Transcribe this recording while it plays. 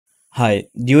Hi.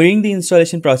 During the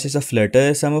installation process of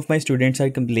Flutter, some of my students are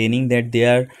complaining that they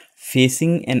are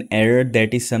facing an error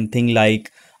that is something like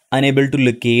unable to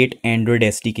locate Android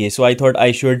SDK. So I thought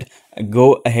I should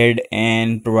go ahead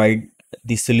and provide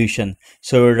the solution.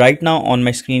 So right now on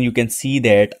my screen, you can see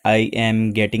that I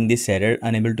am getting this error,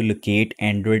 unable to locate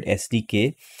Android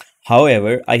SDK.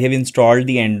 However, I have installed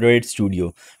the Android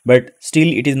Studio, but still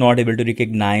it is not able to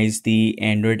recognize the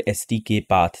Android SDK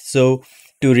path. So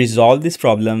to resolve this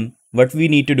problem, what we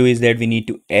need to do is that we need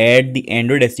to add the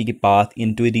Android SDK path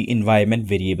into the environment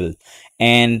variable.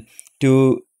 And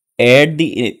to add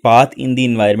the path in the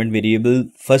environment variable,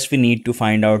 first we need to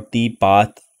find out the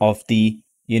path of the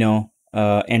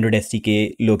Android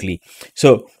SDK locally.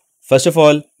 So first of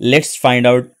all, let's find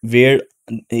out where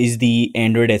is the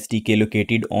Android SDK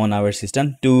located on our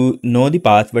system. To know the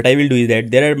path, what I will do is that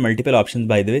there are multiple options,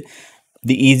 by the way.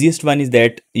 The easiest one is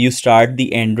that you start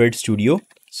the Android Studio.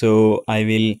 So I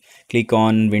will click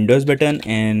on Windows button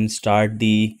and start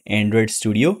the Android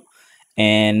Studio.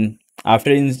 And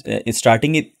after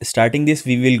starting this,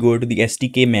 we will go to the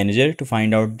SDK manager to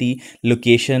find out the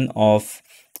location of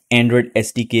Android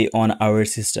SDK on our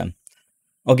system.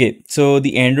 Okay, so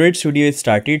the Android Studio is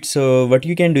started. So what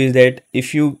you can do is that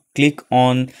if you click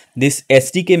on this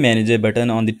SDK manager button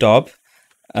on the top,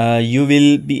 you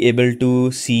will be able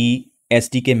to see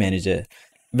SDK manager.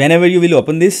 Whenever you will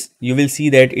open this, you will see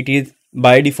that it is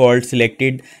by default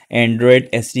selected Android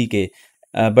SDK.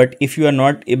 But if you are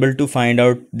not able to find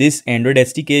out this Android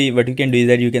SDK, what you can do is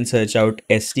that you can search out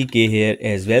SDK here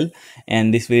as well,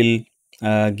 and this will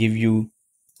give you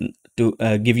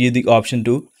the option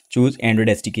to choose Android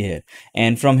SDK here.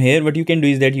 And from here, what you can do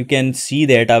is that you can see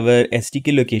that our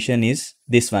SDK location is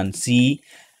this one: C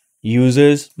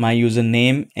users, my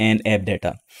username, and app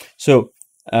data. So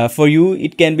for you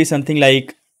it can be something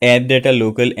like app data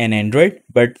local and Android,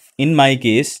 but in my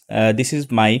case this is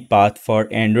my path for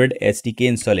Android SDK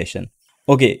installation.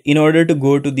 Okay, in order to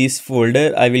go to this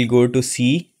folder, I will go to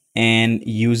C and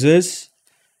users,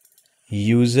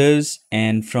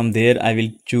 and from there I will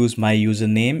choose my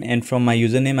username, and from my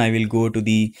username I will go to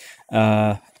the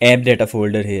app data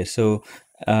folder here. So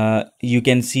you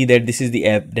can see that this is the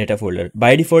app data folder.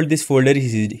 By default this folder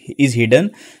is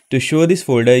hidden. To show this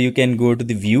folder, you can go to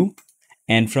the view,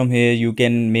 and from here you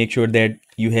can make sure that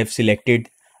you have selected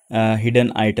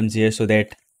hidden items here so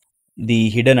that the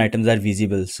hidden items are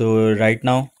visible. So right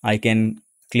now I can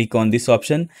click on this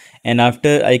option, and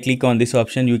after I click on this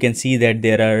option, you can see that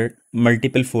there are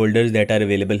multiple folders that are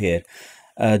available here.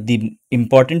 The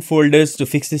important folders to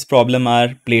fix this problem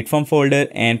are platform folder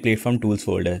and platform tools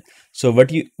folder. So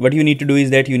what you need to do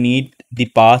is that you need the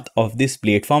path of this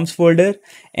platforms folder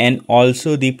and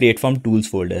also the platform tools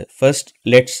folder. First,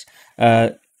 let's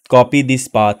copy this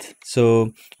path.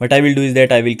 So what I will do is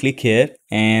that I will click here,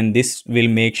 and this will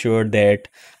make sure that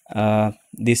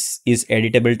this is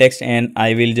editable text, and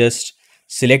I will just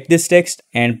select this text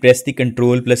and press the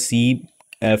Ctrl+C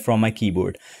from my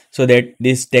keyboard so that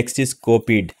this text is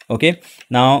copied. Okay,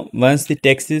 now once the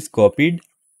text is copied,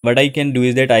 what I can do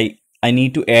is that I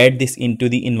need to add this into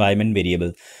the environment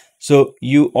variable. So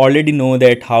you already know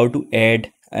that how to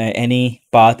add any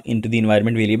path into the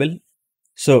environment variable.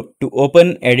 So to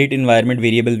open edit environment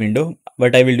variable window,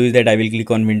 what I will do is that I will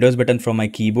click on Windows button from my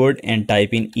keyboard and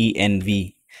type in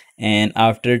env. And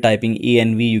after typing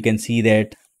env, you can see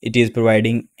that it is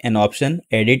providing an option,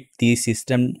 edit the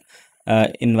system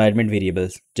environment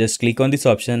variables. Just click on this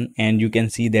option and you can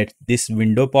see that this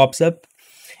window pops up.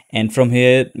 And from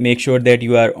here, make sure that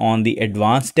you are on the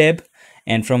advanced tab,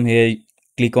 and from here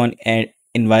click on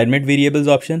environment variables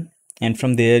option, and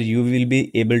from there you will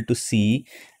be able to see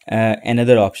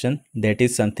another option that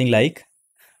is something like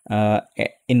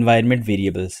environment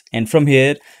variables. And from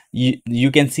here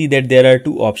you can see that there are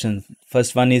two options.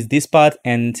 First one is this path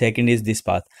and second is this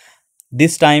path.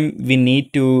 This time we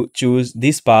need to choose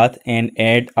this path and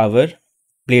add our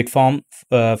platform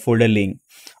folder link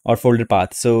or folder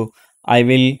path. So I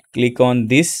will click on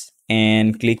this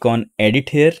and click on edit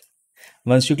here.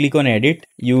 Once you click on edit,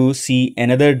 you see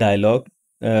another dialog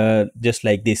just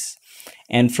like this,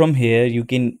 and from here you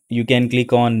can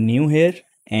click on new here,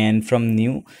 and from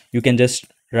new you can just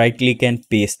right click and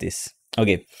paste this.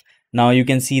 Okay, now you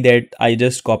can see that I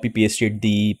just copy pasted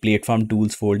the platform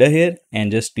tools folder here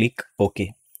and just click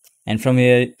OK. And from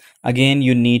here again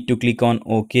you need to click on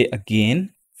OK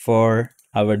again for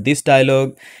our this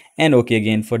dialog, and OK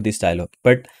again for this dialog.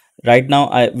 But right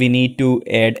now we need to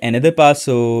add another path,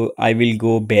 so I will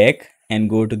go back and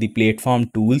go to the platform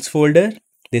tools folder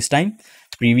this time.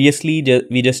 Previously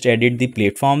we just added the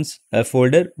platforms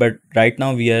folder, but right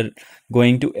now we are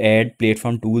going to add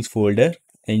platform tools folder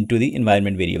into the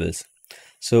environment variables.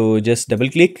 So just double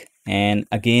click, and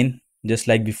again, just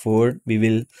like before, we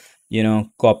will,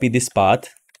 copy this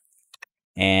path.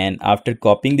 And after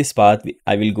copying this path,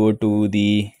 I will go to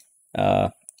the uh,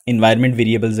 environment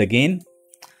variables again,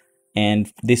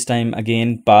 and this time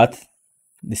again path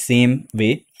the same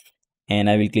way, and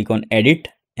I will click on edit.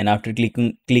 And after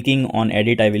clicking on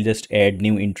edit, I will just add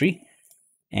new entry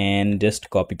and just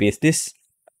copy paste this,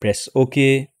 press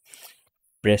OK,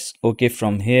 press OK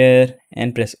from here,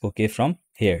 and press OK from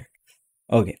here.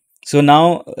 Okay, so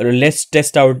now let's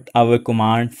test out our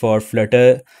command for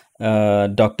Flutter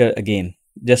doctor again,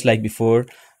 just like before,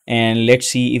 and let's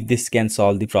see if this can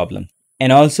solve the problem.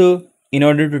 And also, in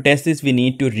order to test this, we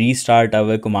need to restart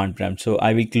our command prompt. So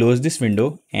I will close this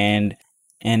window, and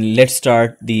let's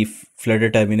start the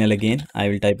Flutter terminal again. I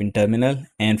will type in terminal,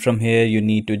 and from here you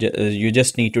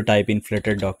just need to type in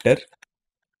Flutter doctor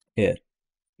here,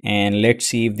 and let's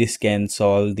see if this can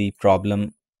solve the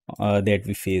problem that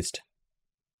we faced.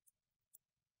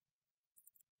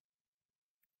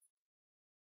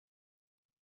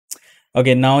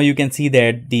 Okay, now you can see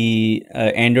that the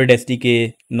Android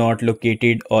SDK not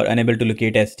located or unable to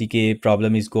locate SDK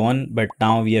problem is gone, but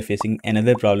now we are facing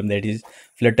another problem, that is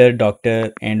Flutter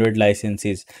Doctor Android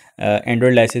licenses.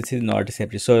 Android license is not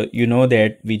accepted. So you know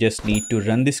that we just need to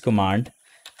run this command,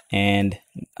 and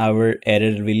our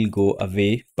error will go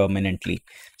away permanently.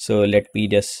 So let me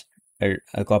just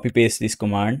copy paste this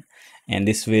command, and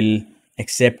this will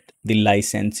accept the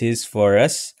licenses for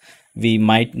us. We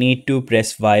might need to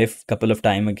press Y a couple of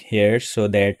times here so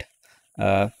that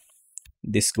uh,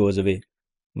 this goes away.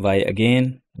 Y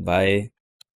again, Y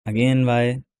again,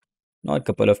 Y, not a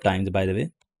couple of times by the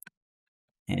way,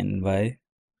 and Y.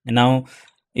 And now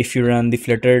if you run the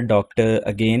Flutter doctor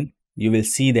again, you will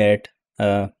see that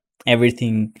uh,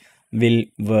 everything will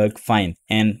work fine,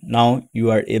 and now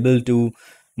you are able to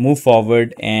move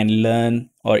forward and learn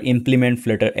or implement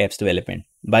Flutter apps development.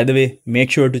 By the way, make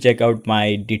sure to check out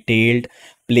my detailed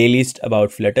playlist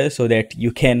about Flutter so that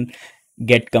you can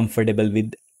get comfortable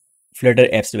with Flutter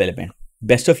apps development.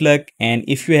 Best of luck, and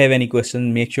if you have any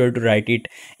questions, make sure to write it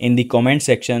in the comment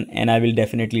section and I will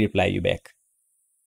definitely reply you back.